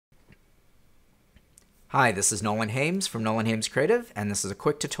Hi, this is Nolan Hames from Nolan Hames Creative, and this is a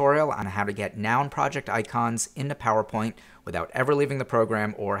quick tutorial on how to get Noun Project icons into PowerPoint without ever leaving the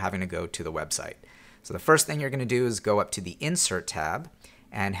program or having to go to the website. So the first thing you're going to do is go up to the Insert tab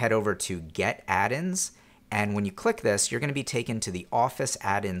and head over to Get Add-ins. And when you click this, you're going to be taken to the Office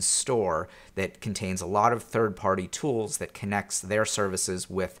Add-in store that contains a lot of third-party tools that connects their services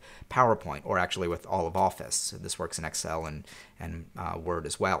with PowerPoint, or actually with all of Office. So this works in Excel and Word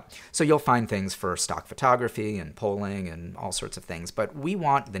as well. So you'll find things for stock photography and polling and all sorts of things. But we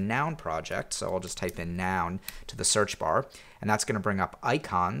want the Noun Project, so I'll just type in Noun to the search bar, and that's going to bring up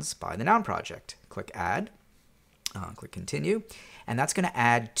Icons by the Noun Project. Click Add, click Continue, and that's going to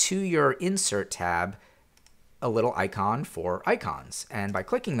add to your Insert tab a little icon for icons. And by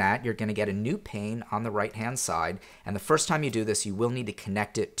clicking that, you're going to get a new pane on the right-hand side. And the first time you do this, you will need to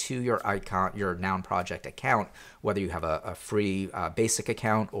connect it to your Noun Project account, whether you have a free basic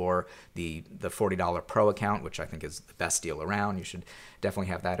account or the $40 Pro account, which I think is the best deal around. You should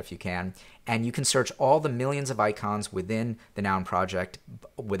definitely have that if you can. And you can search all the millions of icons within the Noun Project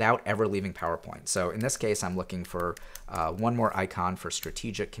without ever leaving PowerPoint. So in this case, I'm looking for one more icon for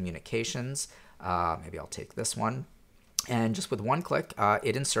strategic communications. Maybe I'll take this one. And just with one click,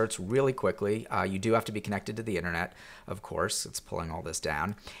 it inserts really quickly. You do have to be connected to the internet, of course. It's pulling all this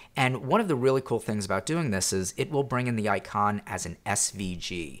down. And one of the really cool things about doing this is it will bring in the icon as an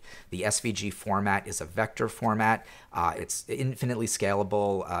SVG. The SVG format is a vector format. It's infinitely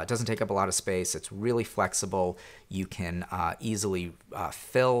scalable. It doesn't take up a lot of space. It's really flexible. You can easily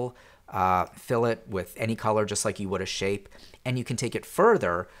fill it with any color, just like you would a shape. And you can take it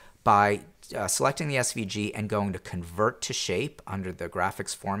further by selecting the SVG and going to Convert to Shape under the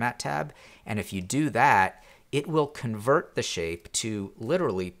Graphics Format tab. And if you do that, it will convert the shape to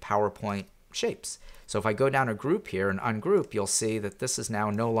literally PowerPoint shapes. So if I go down a group here and ungroup, you'll see that this is now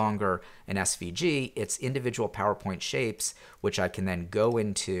no longer an SVG. It's individual PowerPoint shapes, which I can then go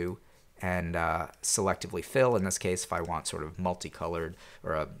into and selectively fill. In this case, if I want sort of multicolored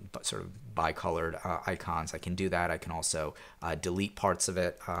or sort of bicolored icons, I can do that. I can also delete parts of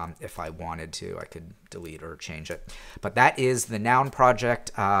it if I wanted to. I could delete or change it. But that is the Noun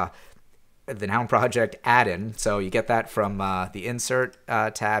Project add-in. So you get that from the Insert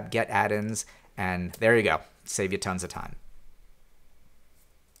tab, Get Add-ins, and there you go. Save you tons of time.